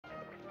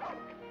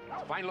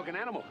Fine-looking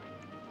animal.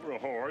 For a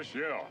horse,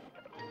 yeah.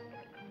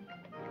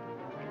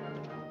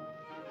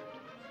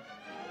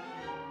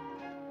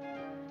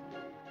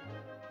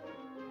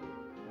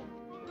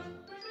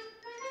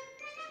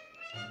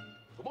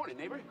 Good morning,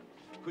 neighbor.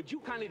 Could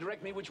you kindly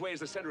direct me which way is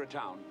the center of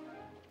town?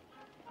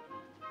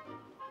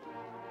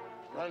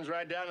 Runs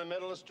right down the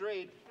middle of the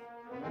street.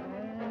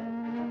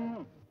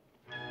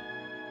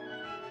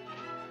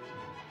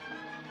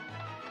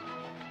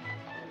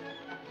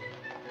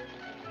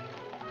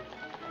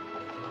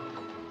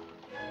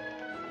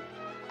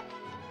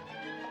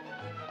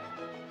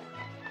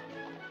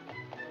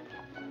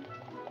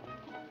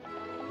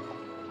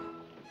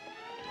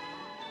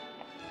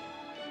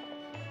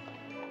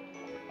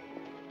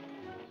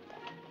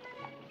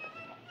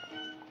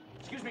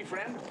 Excuse me,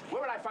 friend.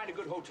 Where would I find a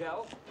good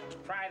hotel?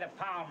 Try the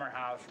Palmer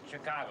House in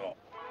Chicago.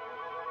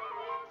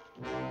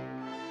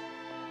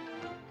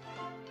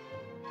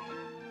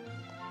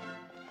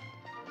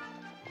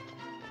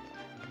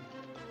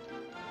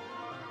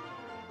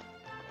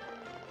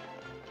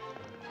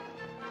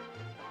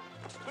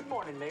 Good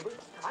morning, neighbor.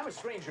 I'm a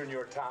stranger in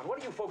your town.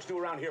 What do you folks do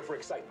around here for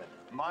excitement?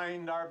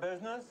 Mind our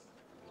business?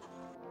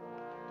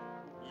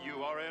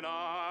 You are in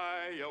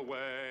Iowa.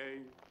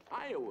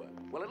 Iowa.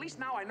 Well, at least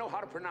now I know how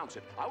to pronounce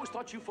it. I always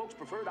thought you folks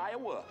preferred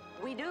Iowa.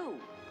 We do.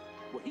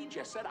 Well, he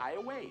just said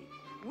Iowa.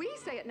 We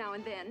say it now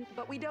and then,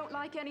 but we don't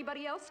like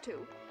anybody else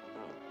to.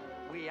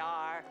 We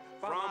are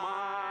from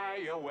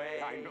Iowa.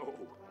 I know.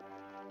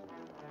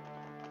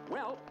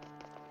 Well,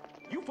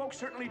 you folks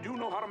certainly do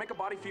know how to make a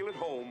body feel at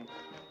home.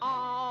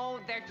 Oh,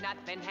 there's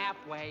nothing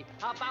halfway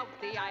about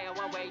the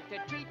Iowa way to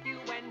treat you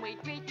when we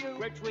treat you.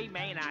 Which we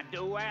may not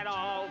do at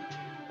all.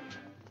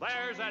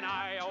 There's an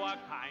Iowa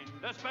kind,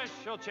 a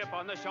special chip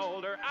on the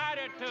shoulder,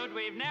 attitude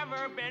we've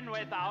never been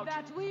without.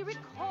 That we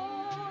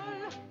recall.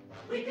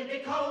 We can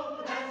be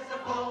cold as a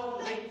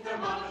falling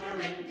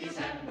thermometer in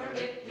December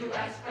if you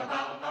ask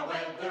about our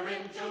weather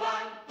in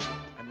July.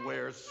 And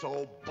we're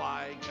so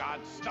by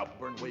God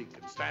stubborn we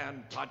can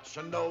stand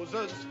touching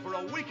noses for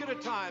a week at a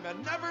time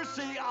and never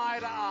see eye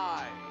to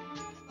eye.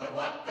 But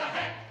what the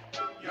heck?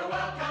 You're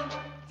welcome.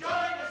 Join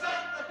us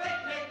at the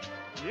picnic.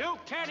 You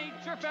can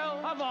eat your fill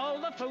of all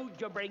the food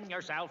you bring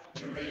yourself.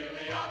 You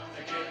really ought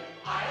to give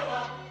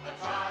Iowa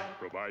a try.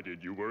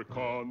 Provided you were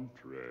contrary.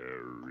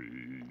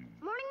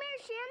 Morning, Mayor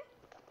Shin.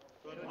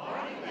 Good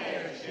morning,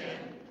 Mayor Shin.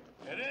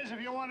 It is if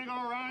you want to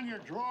go around your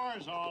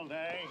drawers all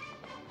day.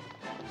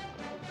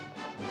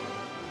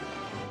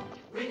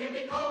 We can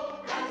be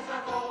cold as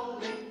a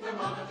falling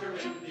thermometer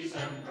in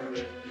December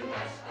if you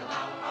ask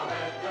about our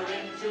weather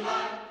in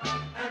July.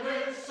 And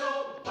we're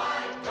so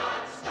by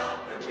God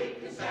stubborn we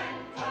can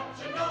stand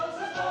touching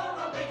noses for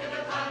a week at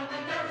a time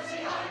and never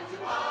see eye to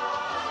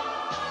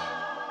eye.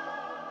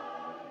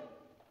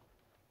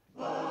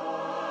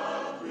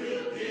 But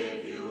we'll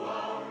give you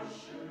our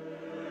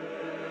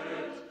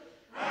shirt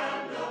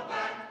and a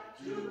back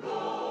to go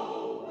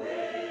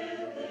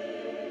with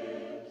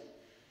it.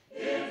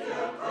 If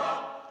your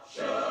crop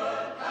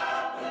should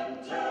happen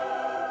to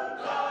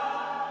die.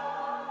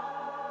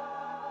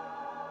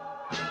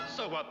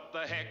 So what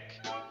the heck?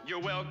 You're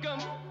welcome.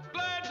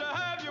 Glad